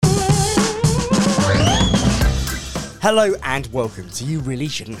Hello and welcome to You Really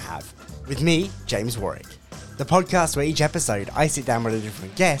Shouldn't Have, with me, James Warwick. The podcast where each episode I sit down with a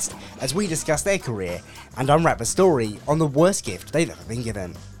different guest as we discuss their career and unwrap a story on the worst gift they've ever been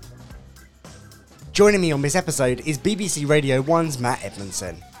given. Joining me on this episode is BBC Radio 1's Matt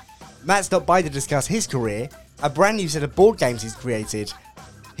Edmondson. Matt stopped by to discuss his career, a brand new set of board games he's created,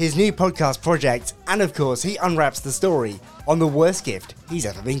 his new podcast project, and of course he unwraps the story on the worst gift he's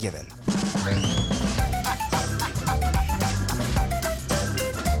ever been given.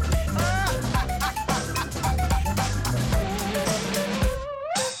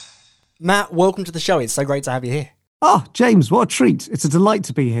 Matt, welcome to the show. It's so great to have you here. Oh, James, what a treat. It's a delight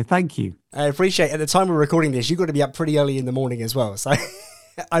to be here. Thank you. I appreciate at the time we're recording this, you've got to be up pretty early in the morning as well. So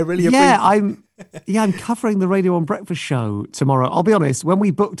I really appreciate I'm covering the Radio 1 Breakfast Show tomorrow. I'll be honest, when we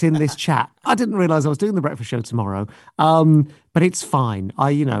booked in this chat, I didn't realise I was doing the breakfast show tomorrow. But it's fine.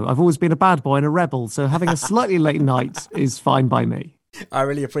 I've always been a bad boy and a rebel, so having a slightly late night is fine by me. I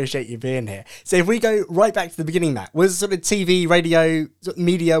really appreciate you being here. So if we go right back to the beginning, Matt, was sort of TV, radio,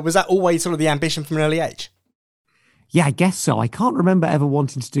 media, was that always sort of the ambition from an early age? Yeah, I guess so. I can't remember ever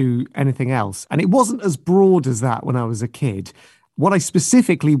wanting to do anything else. And it wasn't as broad as that when I was a kid. What I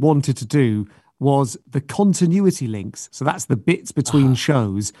specifically wanted to do was the continuity links. So that's the bits between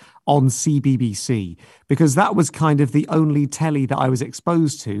shows on CBBC, because that was kind of the only telly that I was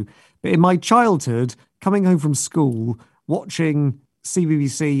exposed to. But in my childhood, coming home from school, watching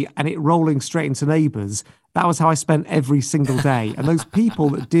CBBC and it rolling straight into Neighbours, that was how I spent every single day. And those people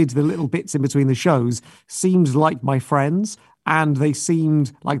that did the little bits in between the shows seemed like my friends, and they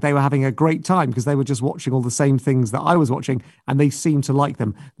seemed like they were having a great time because they were just watching all the same things that I was watching, and they seemed to like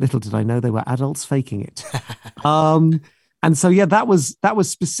them. Little did I know they were adults faking it. And so, yeah, that was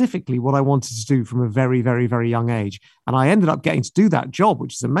specifically what I wanted to do from a very, very, very young age. And I ended up getting to do that job,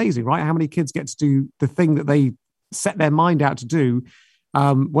 which is amazing, right? How many kids get to do the thing that they set their mind out to do?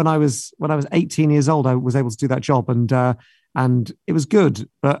 When I was 18 years old, I was able to do that job, and it was good.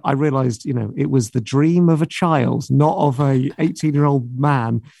 But I realised, it was the dream of a child, not of a 18-year-old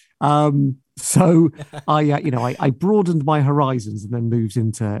man. So I broadened my horizons and then moved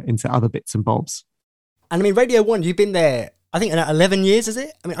into other bits and bobs. And I mean, Radio 1, you've been there, I think, 11 years, is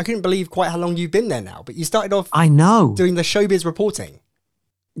it? I mean, I couldn't believe quite how long you've been there now. But you started off, I know, doing the showbiz reporting.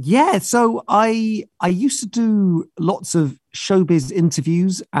 Yeah, so I used to do lots of showbiz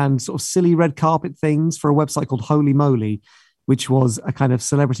interviews and sort of silly red carpet things for a website called Holy Moly, which was a kind of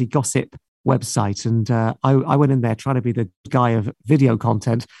celebrity gossip website. And I went in there trying to be the guy of video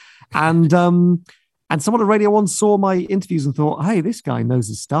content. And someone at Radio 1 saw my interviews and thought, hey, this guy knows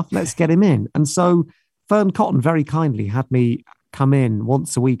his stuff. Let's get him in. And so Fern Cotton very kindly had me come in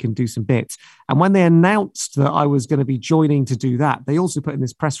once a week and do some bits. And when they announced that I was going to be joining to do that, they also put in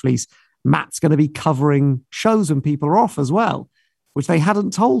this press release, Matt's going to be covering shows when people are off as well, which they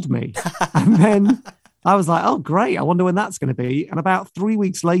hadn't told me. And then I was like, oh, great. I wonder when that's going to be. And about 3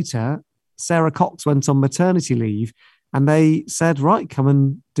 weeks later, Sarah Cox went on maternity leave and they said, right, come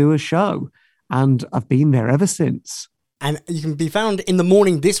and do a show. And I've been there ever since. And you can be found in the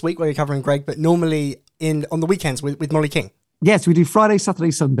morning this week where you're covering Greg, but normally on the weekends with Molly King. Yes, we do Friday,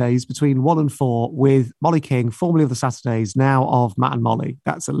 Saturday, Sundays between 1 and 4 with Molly King, formerly of the Saturdays, now of Matt and Molly.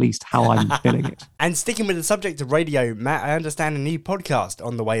 That's at least how I'm billing it. And sticking with the subject of radio, Matt, I understand a new podcast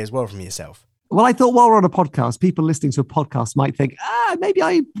on the way as well from yourself. Well, I thought while we're on a podcast, people listening to a podcast might think, maybe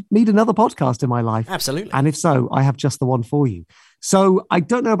I need another podcast in my life. Absolutely. And if so, I have just the one for you. So I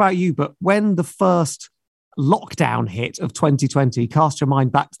don't know about you, but when the first lockdown hit of 2020, cast your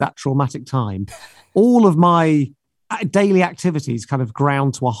mind back to that traumatic time, all of my daily activities kind of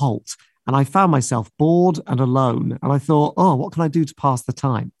ground to a halt, and I found myself bored and alone, and I thought, what can I do to pass the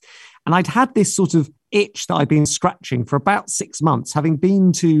time? And I'd had this sort of itch that I'd been scratching for about 6 months, having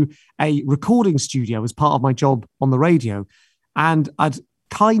been to a recording studio as part of my job on the radio, and I'd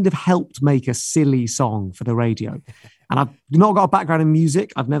kind of helped make a silly song for the radio. And I've not got a background in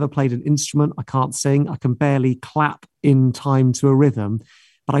music. I've never played an instrument. I can't sing. I can barely clap in time to a rhythm.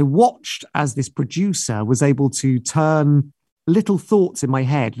 But I watched as this producer was able to turn little thoughts in my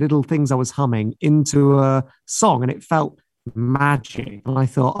head, little things I was humming, into a song, and it felt magic. And I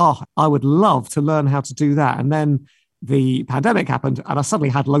thought, I would love to learn how to do that. And then the pandemic happened and I suddenly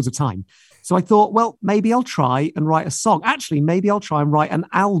had loads of time. So I thought, well, maybe I'll try and write a song. Actually, maybe I'll try and write an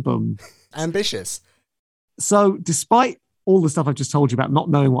album. Ambitious. So despite all the stuff I've just told you about not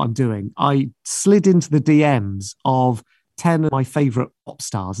knowing what I'm doing, I slid into the DMs of 10 of my favorite pop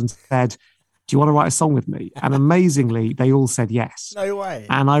stars and said, do you want to write a song with me? And amazingly, they all said yes. No way.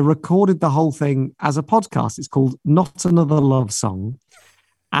 And I recorded the whole thing as a podcast. It's called Not Another Love Song.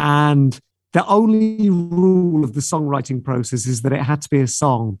 And The only rule of the songwriting process is that it had to be a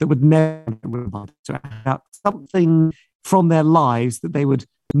song that would never have something from their lives that they would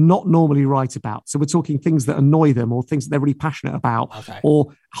not normally write about. So we're talking things that annoy them or things that they're really passionate about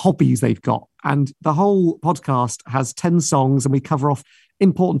or hobbies they've got. And the whole podcast has 10 songs and we cover off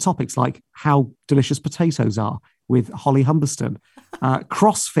important topics like how delicious potatoes are with Holly Humberston,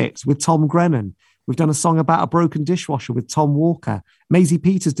 CrossFit with Tom Grennan. We've done a song about a broken dishwasher with Tom Walker. Maisie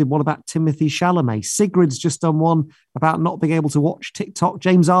Peters did one about Timothy Chalamet. Sigrid's just done one about not being able to watch TikTok.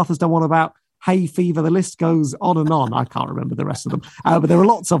 James Arthur's done one about hay fever. The list goes on and on. I can't remember the rest of them, but there are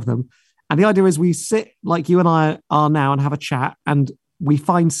lots of them. And the idea is we sit like you and I are now and have a chat, and we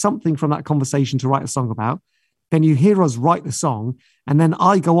find something from that conversation to write a song about. Then you hear us write the song, and then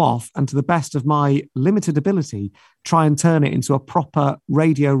I go off and, to the best of my limited ability, try and turn it into a proper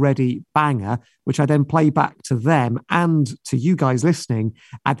radio-ready banger, which I then play back to them and to you guys listening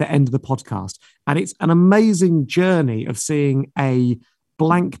at the end of the podcast. And it's an amazing journey of seeing a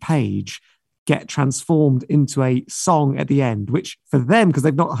blank page get transformed into a song at the end, which for them, because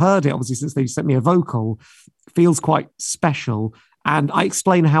they've not heard it, obviously, since they sent me a vocal, feels quite special. And I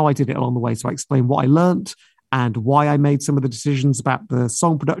explain how I did it along the way. So I explain what I learnt and why I made some of the decisions about the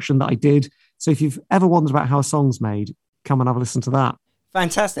song production that I did. So if you've ever wondered about how a song's made, come and have a listen to that.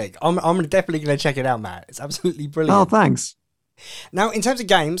 Fantastic. I'm definitely going to check it out, Matt. It's absolutely brilliant. Oh, thanks. Now, in terms of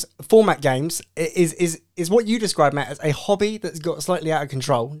games, format games is what you describe, Matt, as a hobby that's got slightly out of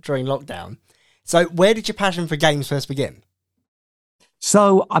control during lockdown. So where did your passion for games first begin?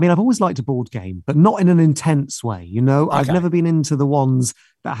 So, I mean, I've always liked a board game, but not in an intense way, you know? Okay. I've never been into the ones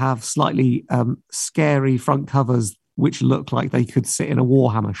that have slightly scary front covers which look like they could sit in a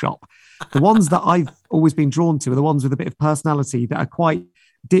Warhammer shop. The ones that I've always been drawn to are the ones with a bit of personality that are quite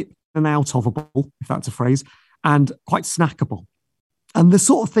dip and out ofable, if that's a phrase, and quite snackable. And the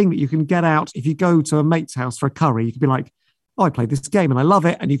sort of thing that you can get out if you go to a mate's house for a curry, you can be like, oh, I played this game and I love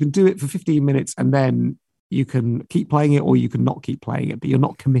it. And you can do it for 15 minutes and then you can keep playing it or you can not keep playing it, but you're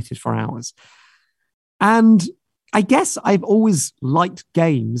not committed for hours. And I guess I've always liked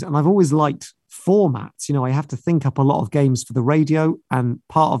games and I've always liked formats. You know, I have to think up a lot of games for the radio, and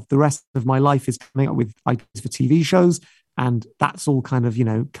part of the rest of my life is coming up with ideas for TV shows. And that's all kind of, you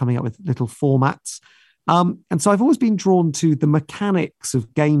know, coming up with little formats. And so I've always been drawn to the mechanics of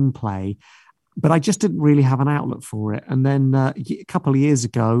gameplay, but I just didn't really have an outlet for it. And then a couple of years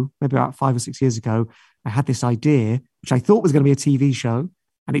ago, maybe about 5 or 6 years ago, I had this idea, which I thought was going to be a TV show.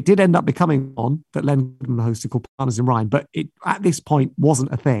 And it did end up becoming one that Len Goodman hosted called Partners in Rhyme, but it at this point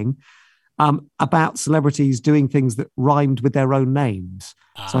wasn't a thing, about celebrities doing things that rhymed with their own names.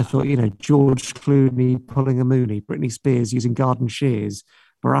 So I thought, you know, George Clooney pulling a Mooney, Britney Spears using garden shears,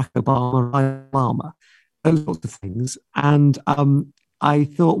 Barack Obama, Ryan Obama, those sorts of things. And I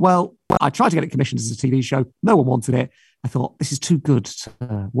thought, well, I tried to get it commissioned as a TV show. No one wanted it. I thought, this is too good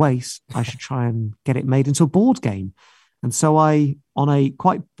to waste. I should try and get it made into a board game. And so I, on a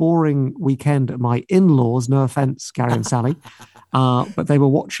quite boring weekend at my in-laws, no offense, Gary and Sally, but they were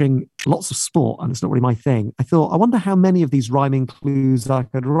watching lots of sport and it's not really my thing. I thought, I wonder how many of these rhyming clues I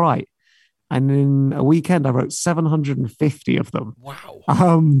could write. And in a weekend, I wrote 750 of them. Wow.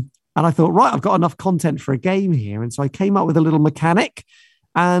 And I thought, right, I've got enough content for a game here. And so I came up with a little mechanic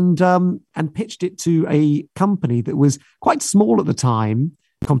and pitched it to a company that was quite small at the time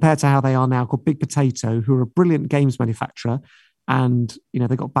compared to how they are now, called Big Potato, who are a brilliant games manufacturer. And, you know,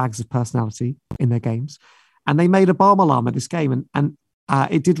 they got bags of personality in their games. And they made a bomb alarm at this game and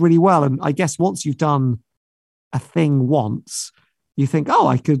it did really well. And I guess once you've done a thing once, you think, oh,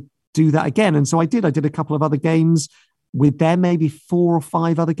 I could do that again. And so I did a couple of other games with them, maybe 4 or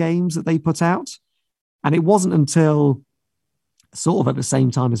 5 other games that they put out. And it wasn't until sort of at the same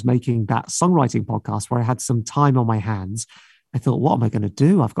time as making that songwriting podcast where I had some time on my hands, I thought, what am I going to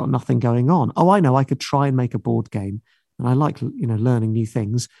do? I've got nothing going on. Oh, I know, I could try and make a board game. And I like, you know, learning new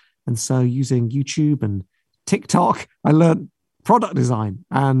things. And so using YouTube and TikTok, I learned product design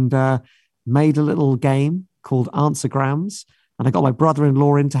and made a little game called Answergrams. And I got my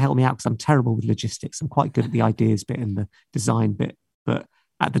brother-in-law in to help me out because I'm terrible with logistics. I'm quite good at the ideas bit and the design bit, but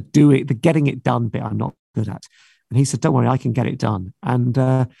at the getting it done bit, I'm not good at. And he said, don't worry, I can get it done. And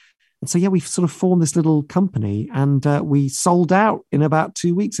so, yeah, we've sort of formed this little company and we sold out in about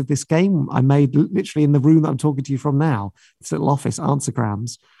 2 weeks of this game I made literally in the room that I'm talking to you from now, this little office,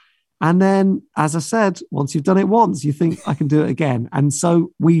 Answergrams. And then, as I said, once you've done it once, you think I can do it again. And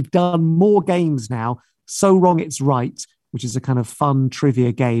so we've done more games now. So Wrong It's Right, which is a kind of fun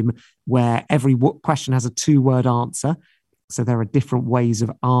trivia game where every question has a 2-word answer. So there are different ways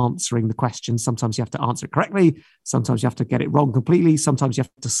of answering the question. Sometimes you have to answer it correctly. Sometimes you have to get it wrong completely. Sometimes you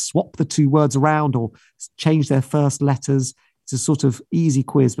have to swap the two words around or change their first letters. It's a sort of easy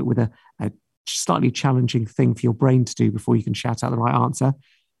quiz, but with a slightly challenging thing for your brain to do before you can shout out the right answer.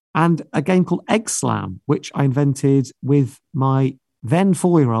 And a game called Egg Slam, which I invented with my then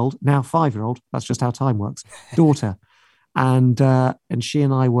 4-year-old, now 5-year-old, that's just how time works, daughter. And she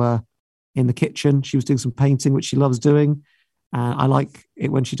and I were in the kitchen. She was doing some painting, which she loves doing. And I like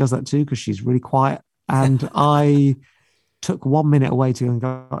it when she does that too, because she's really quiet. And I took 1 minute away to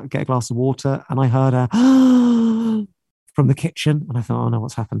go get a glass of water, and I heard her from the kitchen. And I thought, oh no,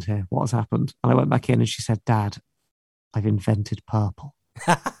 what's happened here? What has happened? And I went back in and she said, Dad, I've invented purple.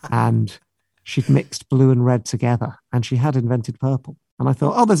 And she'd mixed blue and red together, and she had invented purple. And I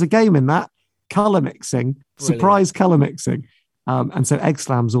thought, oh, there's a game in that. Color mixing, Brilliant. Surprise color mixing. And so Egg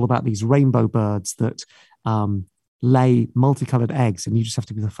Slam is all about these rainbow birds that lay multicolored eggs, and you just have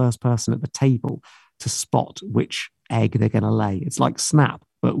to be the first person at the table to spot which egg they're going to lay. It's like Snap,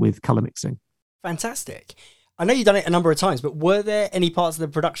 but with color mixing. Fantastic. I know you've done it a number of times, but were there any parts of the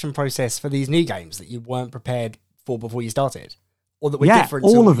production process for these new games that you weren't prepared for before you started? Or that were different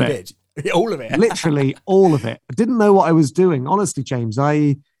to all what of you it. did? All of it. Literally all of it. I didn't know what I was doing. Honestly, James,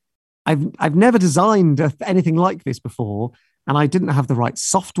 I've never designed anything like this before. And I didn't have the right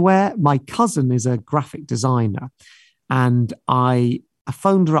software. My cousin is a graphic designer, and I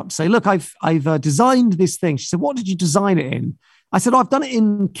phoned her up to say, look, I've designed this thing. She said, what did you design it in? I said, I've done it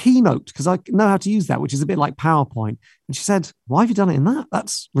in Keynote because I know how to use that, which is a bit like PowerPoint. And she said, why have you done it in that?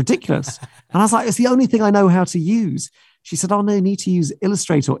 That's ridiculous. And I was like, it's the only thing I know how to use. She said, oh no, you need to use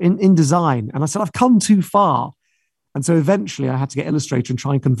Illustrator in InDesign. And I said, I've come too far. And so eventually I had to get Illustrator and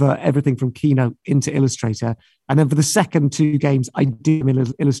try and convert everything from Keynote into Illustrator. And then for the second 2 games, I did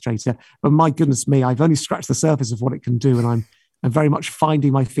Illustrator. But my goodness me, I've only scratched the surface of what it can do. And I'm very much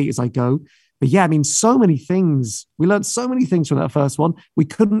finding my feet as I go. But yeah, I mean, so many things. We learned so many things from that first one. We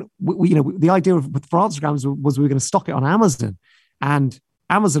couldn't, the idea for Answergrams was we were going to stock it on Amazon. And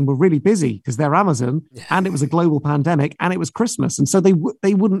Amazon were really busy because they're Amazon. Yeah. And it was a global pandemic and it was Christmas. And so they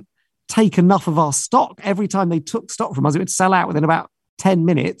wouldn't take enough of our stock. Every time they took stock from us, it would sell out within about 10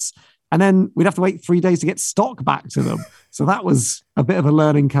 minutes. And then we'd have to wait 3 days to get stock back to them. So that was a bit of a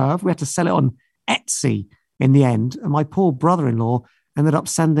learning curve. We had to sell it on Etsy in the end. And my poor brother-in-law ended up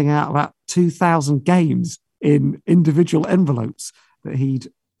sending out about 2,000 games in individual envelopes that he'd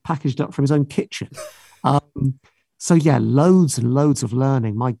packaged up from his own kitchen. So yeah, loads and loads of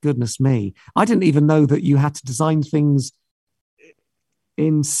learning. My goodness me. I didn't even know that you had to design things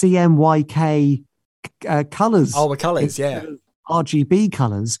in CMYK colors. Oh, the colors, yeah. RGB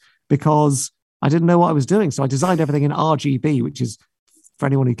colors, because I didn't know what I was doing. So I designed everything in RGB, which is, for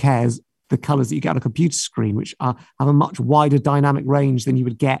anyone who cares, the colors that you get on a computer screen, which have a much wider dynamic range than you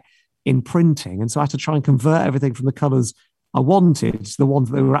would get in printing. And so I had to try and convert everything from the colors I wanted to the ones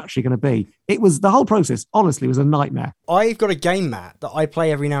that they were actually going to be. It was, the whole process, honestly, was a nightmare. I've got a game, Matt, that I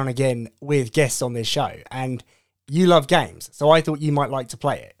play every now and again with guests on this show, and you love games, so I thought you might like to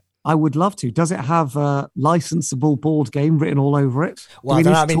play it. I would love to. Does it have a licensable board game written all over it? Well, Do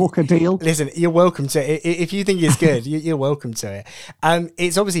we need to talk a deal? Listen, you're welcome to it. If you think it's good, you're welcome to it.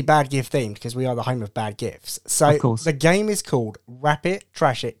 It's obviously bad gift themed because we are the home of bad gifts. So of course. The game is called Wrap It,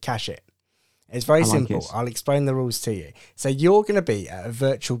 Trash It, Cash It. It's very simple. Like it. I'll explain the rules to you. So you're going to be at a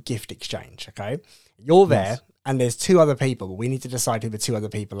virtual gift exchange, okay? You're there. Yes. And there's 2 other people, but we need to decide who the 2 other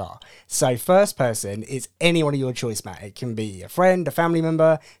people are. So first person is anyone of your choice, Matt. It can be a friend, a family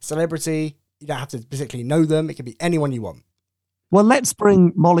member, celebrity. You don't have to particularly know them. It can be anyone you want. Well, let's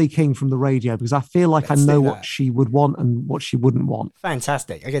bring Molly King from the radio, because I feel like I know what she would want and what she wouldn't want.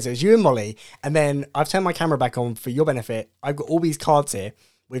 Fantastic. Okay, so it's you and Molly. And then I've turned my camera back on for your benefit. I've got all these cards here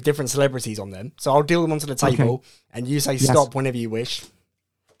with different celebrities on them. So I'll deal them onto the table and you say stop whenever you wish.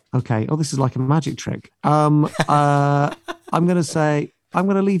 Okay. Oh, this is like a magic trick. I'm going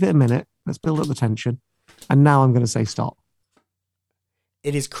to leave it a minute. Let's build up the tension. And now I'm going to say stop.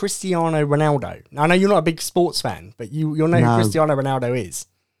 It is Cristiano Ronaldo. Now, I know you're not a big sports fan, but you'll know who Cristiano Ronaldo is.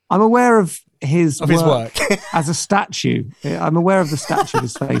 I'm aware of his work as a statue. I'm aware of the statue of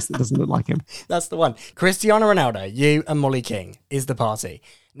his face that doesn't look like him. That's the one. Cristiano Ronaldo, you and Molly King is the party.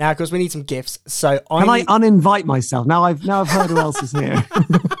 Now, of course, we need some gifts. So Can I uninvite myself? Now I've heard who else is here.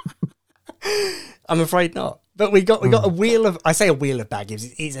 I'm afraid not. But we got a wheel of, I say a wheel of bad gifts.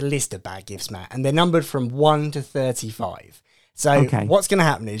 It's a list of bad gifts, Matt, and they're numbered from 1 to 35. So what's going to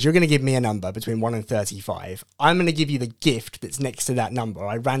happen is you're going to give me a number between 1 and 35. I'm going to give you the gift that's next to that number.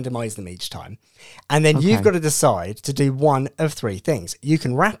 I randomize them each time. And then you've got to decide to do one of 3 things. You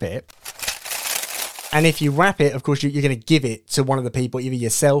can wrap it, And if you wrap it, of course, you're going to give it to one of the people, either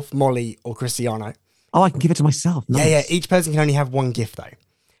yourself, Molly, or Cristiano. Oh, I can give it to myself. Nice. Yeah. Each person can only have one gift, though.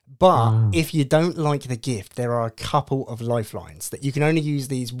 But if you don't like the gift, there are a couple of lifelines that you can only use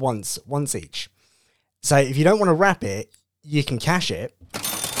these once each. So if you don't want to wrap it, you can cash it.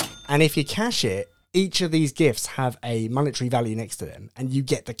 And if you cash it, each of these gifts have a monetary value next to them, and you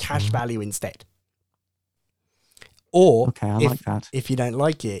get the cash value instead. Or okay, I like that. If you don't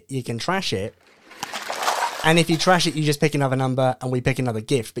like it, you can trash it. And if you trash it, you just pick another number and we pick another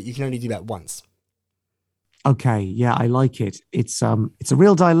gift, but you can only do that once. Okay, yeah, I like it. It's a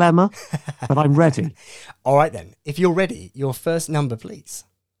real dilemma, but I'm ready. All right then. If you're ready, your first number, please.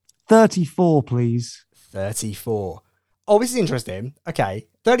 34, please. 34. Oh, this is interesting. Okay,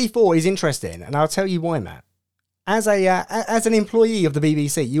 34 is interesting, and I'll tell you why, Matt. As an employee of the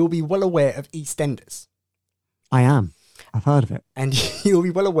BBC, you will be well aware of EastEnders. I am. I've heard of it. And you'll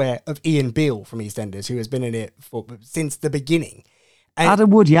be well aware of Ian Beale from EastEnders, who has been in it since the beginning. And Adam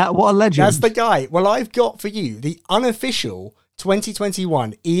Wood, yeah, what a legend. That's the guy. Well, I've got for you the unofficial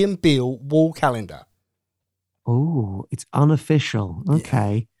 2021 Ian Beale wall calendar. Oh, it's unofficial.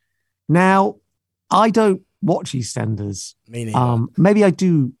 Okay. Yeah. Now, I don't watch EastEnders. Me neither. Maybe I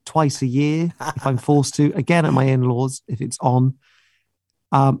do twice a year if I'm forced to. Again, at my in-laws, if it's on.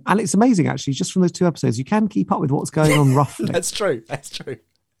 And it's amazing, actually, just from those 2 episodes, you can keep up with what's going on roughly. That's true.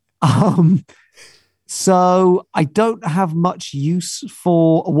 So I don't have much use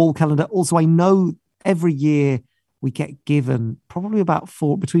for a wall calendar. Also, I know every year we get given probably about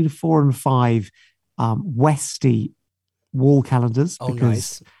between 4 and 5 Westie wall calendars. Oh,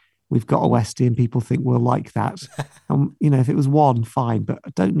 because nice. We've got a Westie and people think we'll like that. If it was 1, fine, but I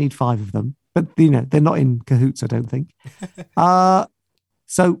don't need 5 of them. But, they're not in cahoots, I don't think.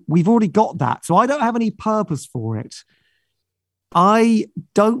 So we've already got that. So I don't have any purpose for it. I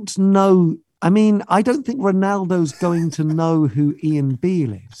don't know. I mean, I don't think Ronaldo's going to know who Ian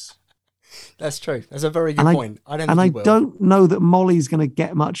Beale is. That's true. That's a very good point. I don't know that Molly's going to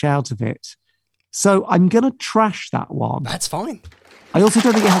get much out of it. So I'm going to trash that one. That's fine. I also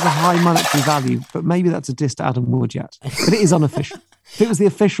don't think it has a high monetary value, but maybe that's a diss to Adam Wood yet. But it is unofficial. If it was the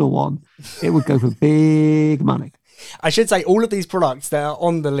official one, it would go for big money. I should say all of these products that are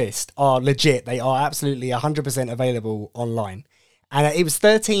on the list are legit. They are absolutely 100% available online. And it was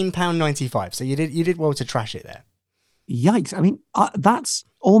 £13.95. So you did well to trash it there. Yikes. I mean, that's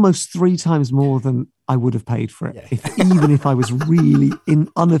almost 3 times more than I would have paid for it, even if I was really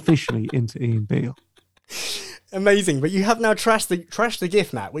unofficially into Ian Beale. Amazing. But you have now trashed the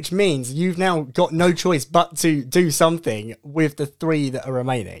gift, Matt, which means you've now got no choice but to do something with the 3 that are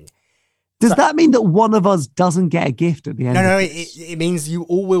remaining. Does that mean that one of us doesn't get a gift at the end? No, it means you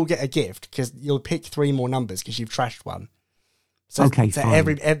all will get a gift because you'll pick 3 more numbers because you've trashed one. So, okay, so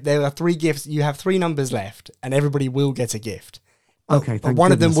fine. There are 3 gifts. You have 3 numbers left, and everybody will get a gift. Okay, thank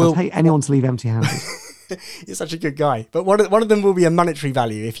one goodness. Of them will. I hate anyone to leave empty-handed. You're such a good guy. But one of them will be a monetary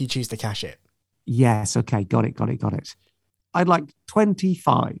value if you choose to cash it. Yes. Okay. Got it. I'd like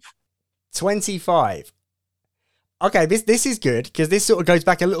 25. 25. Okay, this is good because this sort of goes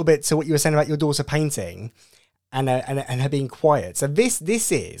back a little bit to what you were saying about your daughter painting and her being quiet. So this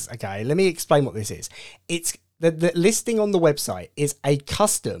is okay. Let me explain what this is. It's the listing on the website is a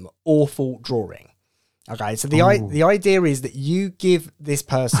custom awful drawing. Okay, so the idea is that you give this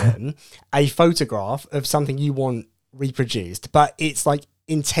person a photograph of something you want reproduced, but it's like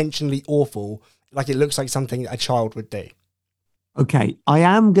intentionally awful, like it looks like something a child would do. Okay, I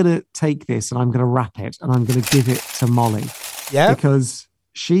am going to take this and I'm going to wrap it and I'm going to give it to Molly. Yeah. Because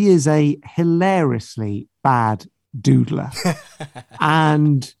she is a hilariously bad doodler.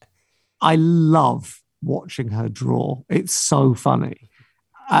 And I love watching her draw. It's so funny.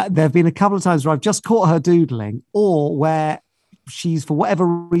 There have been a couple of times where I've just caught her doodling or where she's, for whatever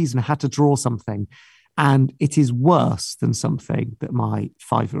reason, had to draw something and it is worse than something that my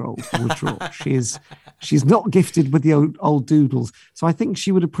 5-year-old would draw. She's not gifted with the old doodles. So I think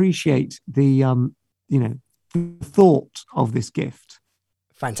she would appreciate the thought of this gift.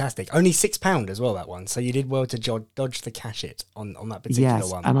 Fantastic. Only £6 as well, that one. So you did well to dodge the cash it on that particular one.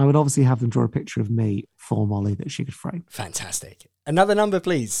 Yes, and I would obviously have them draw a picture of me for Molly that she could frame. Fantastic. Another number,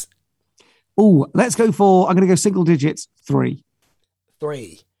 please. Oh, let's go for, I'm going to go single digits, 3.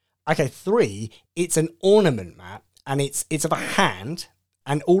 3. Okay, 3. It's an ornament, Matt, and it's of a hand,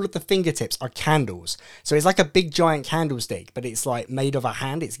 and all of the fingertips are candles. So it's like a big giant candlestick, but it's like made of a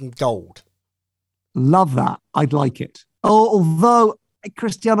hand. It's in gold. Love that. I'd like it. Although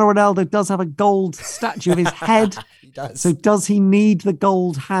Cristiano Ronaldo does have a gold statue of his head. He does. So does he need the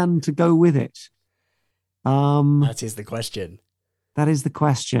gold hand to go with it? That is the question. That is the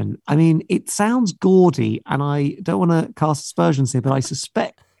question. I mean, it sounds gaudy, and I don't want to cast aspersions here, but I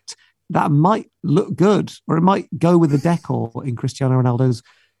suspect that might look good, or it might go with the decor in Cristiano Ronaldo's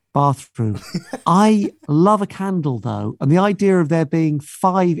bathroom. I love a candle, though, and the idea of there being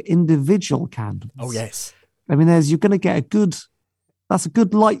 5 individual candles. Oh, yes. I mean, you're going to get that's a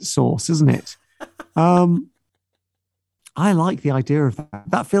good light source, isn't it? I like the idea of that.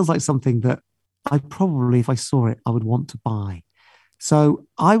 That feels like something that I probably, if I saw it, I would want to buy. So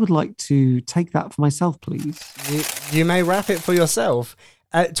I would like to take that for myself, please. You may wrap it for yourself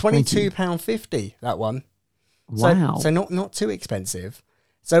at £22.50, that one. Wow. So not too expensive.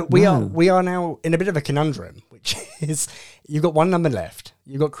 So we are now in a bit of a conundrum, which is you've got one number left.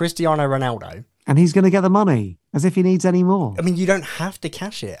 You've got Cristiano Ronaldo. And he's going to get the money as if he needs any more. I mean, you don't have to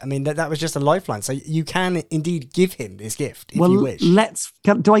cash it. I mean, that was just a lifeline. So you can indeed give him this gift if you wish.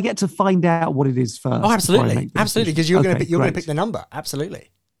 Do I get to find out what it is first? Oh, absolutely. Absolutely. Because you're going to pick the number.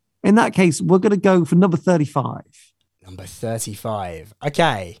 Absolutely. In that case, we're going to go for number 35. Number 35.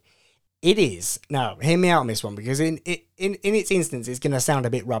 Okay. It is. Now, hear me out on this one, because in its instance, it's going to sound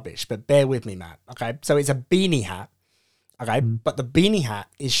a bit rubbish, but bear with me, Matt. Okay. So it's a beanie hat. Okay. But the beanie hat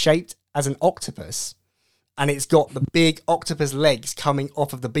is shaped as an octopus, and it's got the big octopus legs coming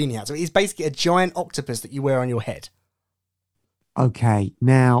off of the beanie hat. So it's basically a giant octopus that you wear on your head. Okay.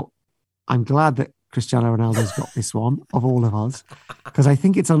 Now, I'm glad that Cristiano Ronaldo's got this one of all of us, because I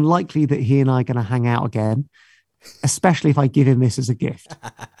think it's unlikely that he and I are going to hang out again, especially if I give him this as a gift.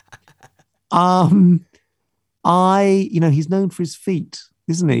 He's known for his feet,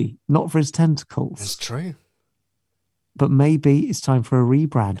 isn't he? Not for his tentacles. That's true. But maybe it's time for a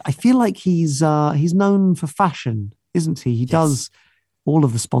rebrand. I feel like he's known for fashion, isn't he? He does all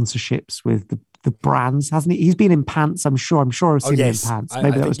of the sponsorships with the brands, hasn't he? He's been in pants, I'm sure. I've seen him in pants.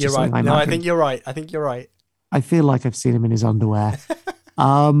 Maybe that was just something I imagined. I think you're right. I feel like I've seen him in his underwear.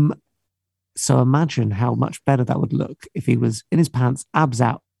 So imagine how much better that would look if he was in his pants, abs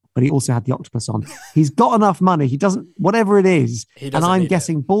out, but he also had the octopus on. He's got enough money. He doesn't, whatever it is. And I'm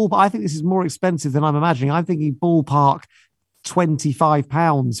guessing I think this is more expensive than I'm imagining. I'm thinking ballpark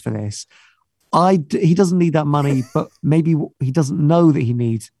 £25 for this. He doesn't need that money, but maybe he doesn't know that he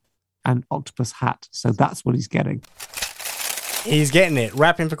needs an octopus hat. So that's what he's getting. He's getting it.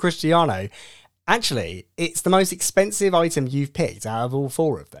 Wrapping for Cristiano. Actually, it's the most expensive item you've picked out of all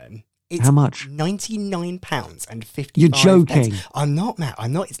 4 of them. It's how much? £99.55. You're joking. I'm not, Matt.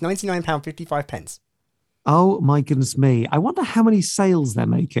 I'm not. It's £99.55. Oh, my goodness me. I wonder how many sales they're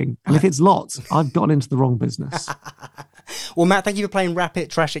making. And if it's lots, I've gotten into the wrong business. Well, Matt, thank you for playing Wrap It,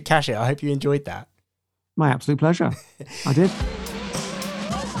 Trash It, Cash It. I hope you enjoyed that. My absolute pleasure. I did.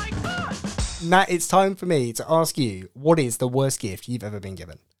 Oh my God. Matt, it's time for me to ask you, what is the worst gift you've ever been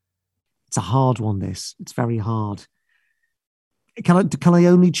given? It's a hard one, this. It's very hard. Can I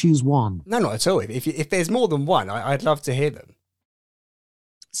only choose one? No, not at all. If there's more than one, I'd love to hear them.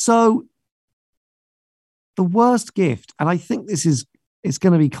 So, the worst gift, and I think it's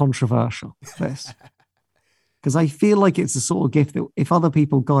going to be controversial, this, because I feel like it's the sort of gift that if other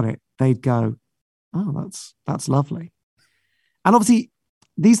people got it, they'd go, "Oh, that's lovely." And obviously,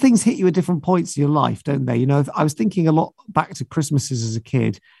 these things hit you at different points in your life, don't they? You know, I was thinking a lot back to Christmases as a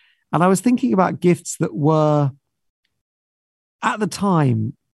kid, and I was thinking about gifts that were, at the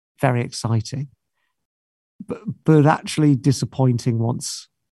time, very exciting, but actually disappointing once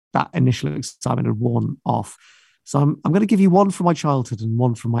that initial excitement had worn off. So I'm going to give you one from my childhood and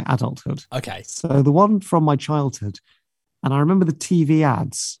one from my adulthood. Okay. So the one from my childhood, and I remember the TV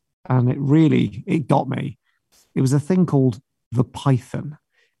ads, and it got me. It was a thing called the Python,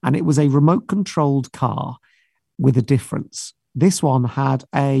 and it was a remote-controlled car with a difference. This one had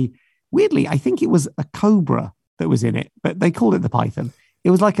weirdly, I think it was a cobra that was in it, but they called it the Python. It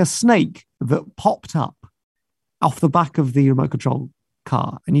was like a snake that popped up off the back of the remote control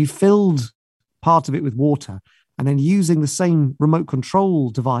car, and you filled part of it with water, and then using the same remote control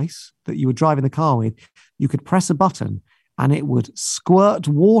device that you were driving the car with, you could press a button and it would squirt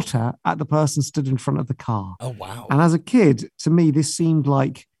water at the person stood in front of the car. Oh, wow. And as a kid, to me, this seemed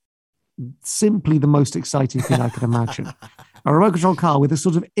like simply the most exciting thing I could imagine. A remote control car with a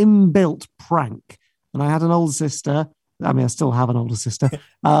sort of inbuilt prank. And I had an older sister. I mean, I still have an older sister.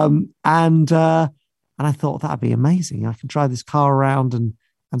 And I thought that'd be amazing. I could drive this car around and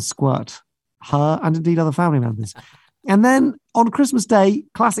squirt her and indeed other family members. And then on Christmas Day,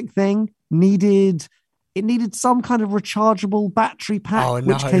 classic thing, needed some kind of rechargeable battery pack,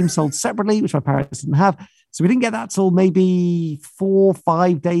 which came sold separately, which my parents didn't have. So we didn't get that till maybe 4 or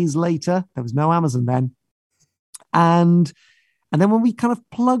 5 days later. There was no Amazon then. And then when we kind of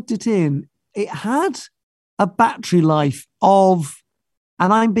plugged it in, it had a battery life of,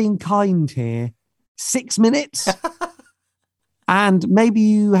 and I'm being kind here, 6 minutes. And maybe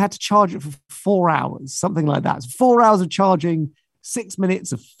you had to charge it for 4 hours, something like that. So 4 hours of charging, 6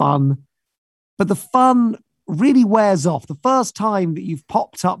 minutes of fun. But the fun really wears off. The first time that you've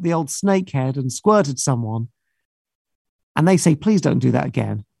popped up the old snake head and squirted someone, and they say, please don't do that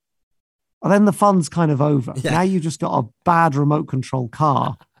again. Well, then the fun's kind of over. Yeah. Now you've just got a bad remote control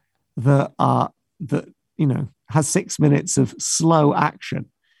car that has 6 minutes of slow action.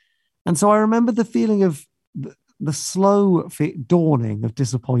 And so I remember the feeling of the slow dawning of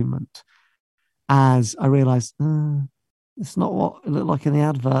disappointment as I realized, it's not what it looked like in the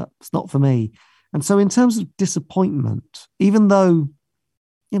advert. It's not for me. And so in terms of disappointment, even though,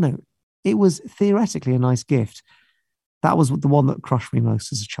 it was theoretically a nice gift, that was the one that crushed me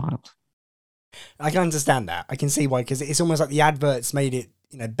most as a child. I can understand that. I can see why, because it's almost like the adverts made it,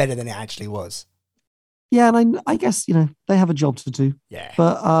 better than it actually was. Yeah, and I guess, they have a job to do. Yeah.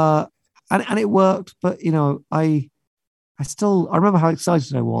 But and it worked, but I remember how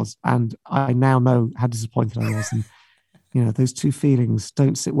excited I was, and I now know how disappointed I was, and those two feelings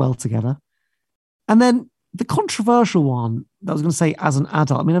don't sit well together. And then the controversial one that I was going to say as an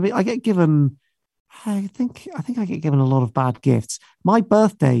adult, I mean, I get given, I think I get given a lot of bad gifts. My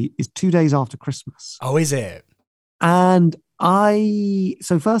birthday is 2 days after Christmas. Oh, is it? And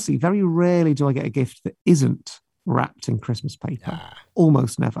so firstly, very rarely do I get a gift that isn't wrapped in Christmas paper.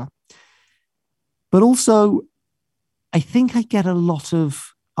 Almost never. But also, I think I get a lot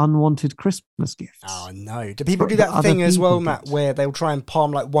of unwanted Christmas gifts. Oh, no. Do people do that thing as well, Matt, where they'll try and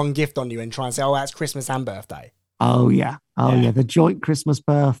palm like one gift on you and try and say, oh, that's Christmas and birthday? Oh, yeah. The joint Christmas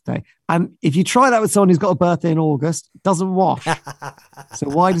birthday. And if you try that with someone who's got a birthday in August, it doesn't wash. So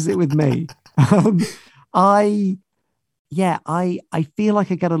why does it with me? I feel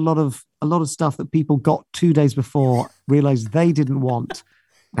like I get a lot of stuff that people got 2 days before, realized they didn't want,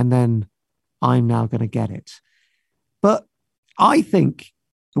 and then I'm now going to get it. But I think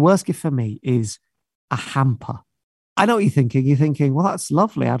the worst gift for me is a hamper. I know what you're thinking. You're thinking, well, that's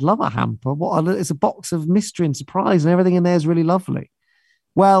lovely. I'd love a hamper. It's a box of mystery and surprise, and everything in there is really lovely.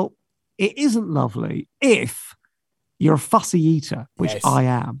 Well, it isn't lovely if you're a fussy eater, which yes, I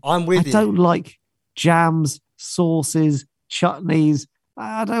am. I'm with you. I don't like jams, sauces, chutneys.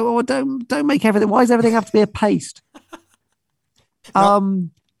 Don't make everything. Why does everything have to be a paste?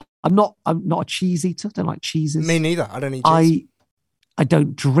 I'm not a cheese eater. Don't like cheeses. Me neither. I don't eat cheese. I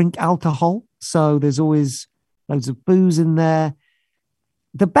don't drink alcohol, so there's always loads of booze in there.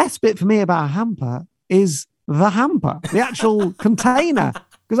 The best bit for me about a hamper is the hamper, the actual container,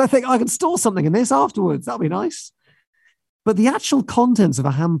 because I think I can store something in this afterwards. That'll be nice. But the actual contents of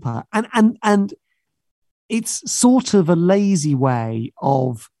a hamper, and it's sort of a lazy way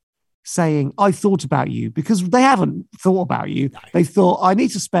of saying, I thought about you, because they haven't thought about you. No. They thought, I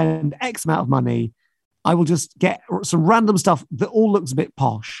need to spend X amount of money. I will just get some random stuff that all looks a bit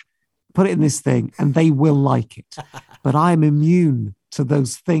posh, put it in this thing, and they will like it. But I am immune to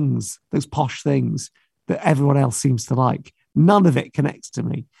those things, those posh things that everyone else seems to like. None of it connects to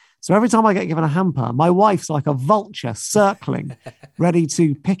me. So every time I get given a hamper, my wife's like a vulture circling, ready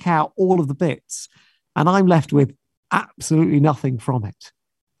to pick out all of the bits. And I'm left with absolutely nothing from it.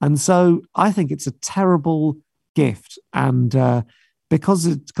 And so I think it's a terrible gift. And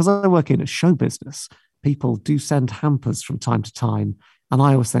because I work in a show business, people do send hampers from time to time. And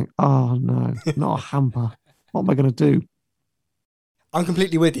I always think, oh, no, not a hamper. What am I going to do? I'm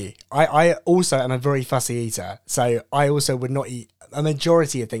completely with you. I also am a very fussy eater. So I also would not eat a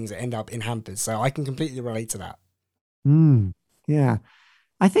majority of things that end up in hampers. So I can completely relate to that. Yeah.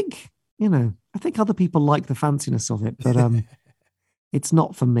 I think other people like the fanciness of it, but it's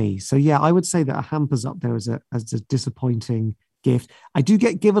not for me. So yeah, I would say that a hamper's up there as a disappointing gift. I do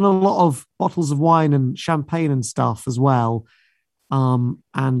get given a lot of bottles of wine and champagne and stuff as well. And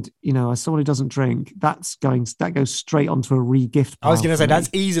as someone who doesn't drink, that goes straight onto a re-gift pile. I was going to say that's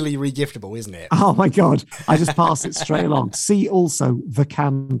easily re-giftable, isn't it? Oh my God. I just pass it straight along. See also the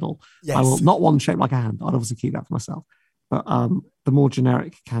candle. Yes. I will not one shaped like a hand. I'd obviously keep that for myself. But the more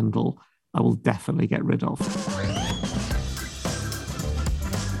generic candle, I will definitely get rid of.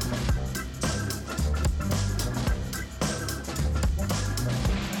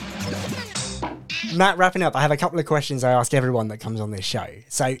 Matt, wrapping up, I have a couple of questions I ask everyone that comes on this show.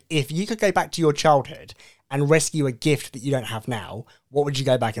 So if you could go back to your childhood and rescue a gift that you don't have now, what would you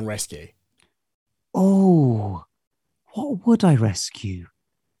go back and rescue? Oh, what would I rescue?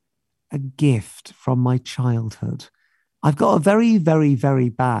 A gift from my childhood. I've got a very, very, very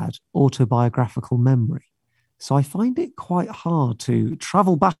bad autobiographical memory. So I find it quite hard to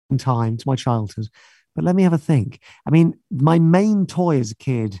travel back in time to my childhood, But let me have a think. I mean, my main toy as a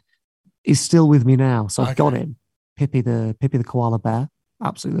kid is still with me now. So I've got him. Pippi the koala bear.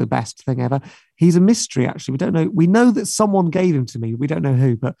 Absolutely the best thing ever. He's a mystery, actually. We don't know. We know that someone gave him to me. We don't know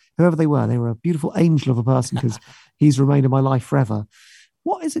who, but whoever they were a beautiful angel of a person because he's remained in my life forever.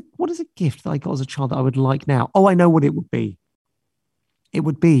 What is a gift that I got as a child that I would like now? Oh, I know what it would be. It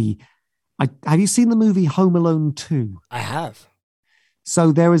would be, have you seen the movie Home Alone 2? I have.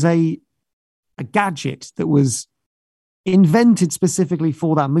 So there is a gadget that was invented specifically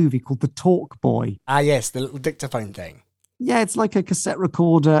for that movie called the Talk Boy. Ah, yes, the little dictaphone thing. Yeah, it's like a cassette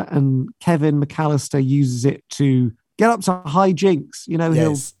recorder, and Kevin McAllister uses it to get up to high jinks. You know,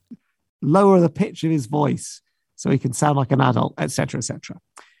 He'll lower the pitch of his voice so he can sound like an adult, etc., etc.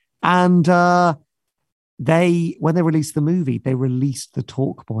 And when they released the movie, they released the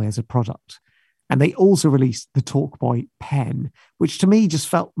Talk Boy as a product. And they also released the Talk Boy pen, which to me just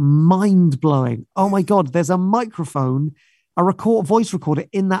felt mind-blowing. Oh my God, there's a microphone, voice recorder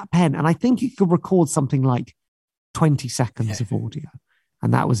in that pen. And I think you could record something like 20 seconds of audio.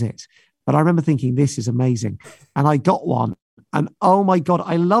 And that was it. But I remember thinking, this is amazing. And I got one. And oh my God,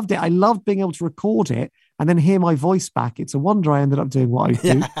 I loved it. I loved being able to record it and then hear my voice back. It's a wonder I ended up doing what I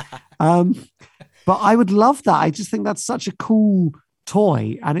do. But I would love that. I just think that's such a cool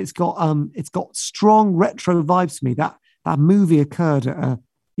toy. And it's got strong retro vibes to me. That movie occurred at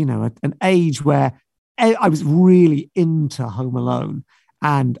an age where I was really into Home Alone.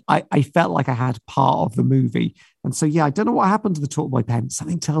 And I felt like I had part of the movie. And so, yeah, I don't know what happened to the Talk Boy pen.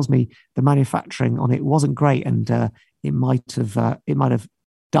 Something tells me the manufacturing on it wasn't great, and it might have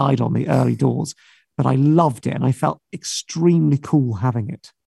died on the early doors. But I loved it, and I felt extremely cool having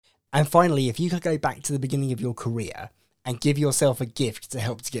it. And finally, if you could go back to the beginning of your career and give yourself a gift to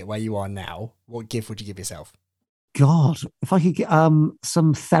help to get where you are now, what gift would you give yourself? God, if I could get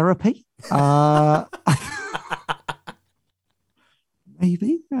some therapy.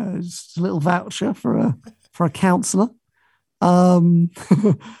 Maybe just a little voucher for a counsellor. What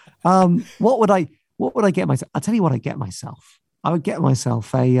would I get myself? I'll tell you what I get myself. I would get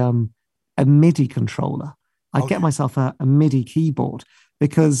myself a MIDI controller. I'd get myself a MIDI keyboard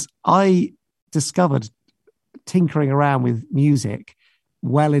because I discovered tinkering around with music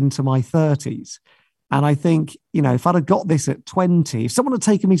well into my 30s. And I think, if I'd have got this at 20, if someone had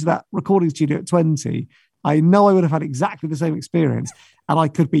taken me to that recording studio at 20, I know I would have had exactly the same experience, and I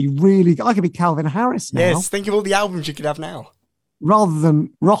could be Calvin Harris now. Yes, think of all the albums you could have now. Rather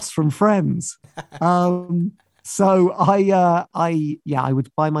than Ross from Friends. So I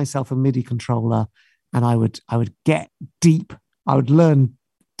would buy myself a MIDI controller, and I would get deep. I would learn,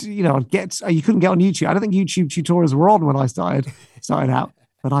 you couldn't get on YouTube. I don't think YouTube tutorials were on when I started out,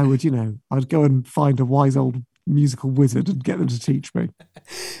 but I would go and find a wise old musical wizard and get them to teach me.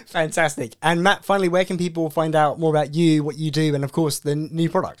 Fantastic. And Matt, finally, where can people find out more about you, what you do, and of course the new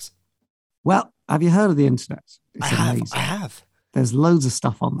products? Well, have you heard of the internet? It's amazing. I have. There's loads of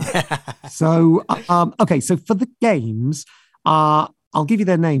stuff on there. So so for the games, I'll give you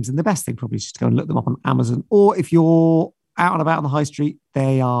their names, and the best thing probably is just to go and look them up on Amazon, or if you're out and about on the high street,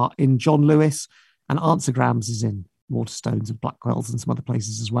 they are in John Lewis, and Answergrams is in Waterstones and Blackwells and some other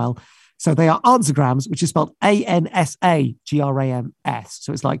places as well. So they are Answergrams, which is spelled ANSAGRAMS.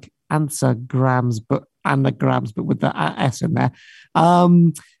 So it's like Answergrams, but anagrams, but with the S in there.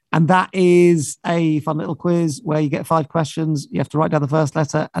 And that is a fun little quiz where you get 5 questions. You have to write down the first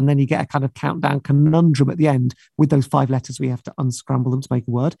letter, and then you get a kind of countdown conundrum at the end with those 5 letters. We have to unscramble them to make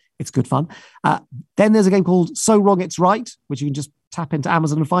a word. It's good fun. Then there's a game called So Wrong It's Right, which you can just tap into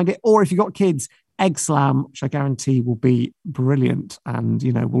Amazon and find it. Or if you've got kids, Egg Slam, which I guarantee will be brilliant and,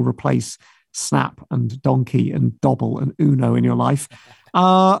 will replace Snap and Donkey and Dobble and Uno in your life.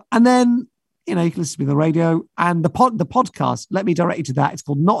 And then, you can listen to me on the radio and the podcast. Let me direct you to that. It's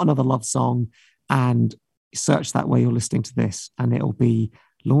called Not Another Love Song, and search that where you're listening to this, and it'll be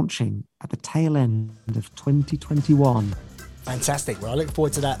launching at the tail end of 2021. Fantastic. Well, I look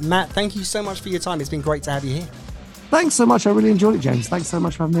forward to that. Matt, thank you so much for your time. It's been great to have you here. Thanks so much. I really enjoyed it, James. Thanks so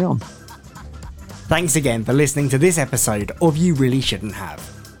much for having me on. Thanks again for listening to this episode of You Really Shouldn't Have.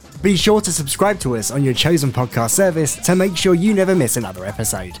 Be sure to subscribe to us on your chosen podcast service to make sure you never miss another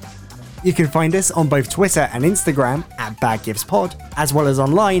episode. You can find us on both Twitter and Instagram at BadGiftsPod, as well as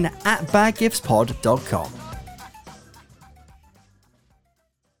online at badgiftspod.com.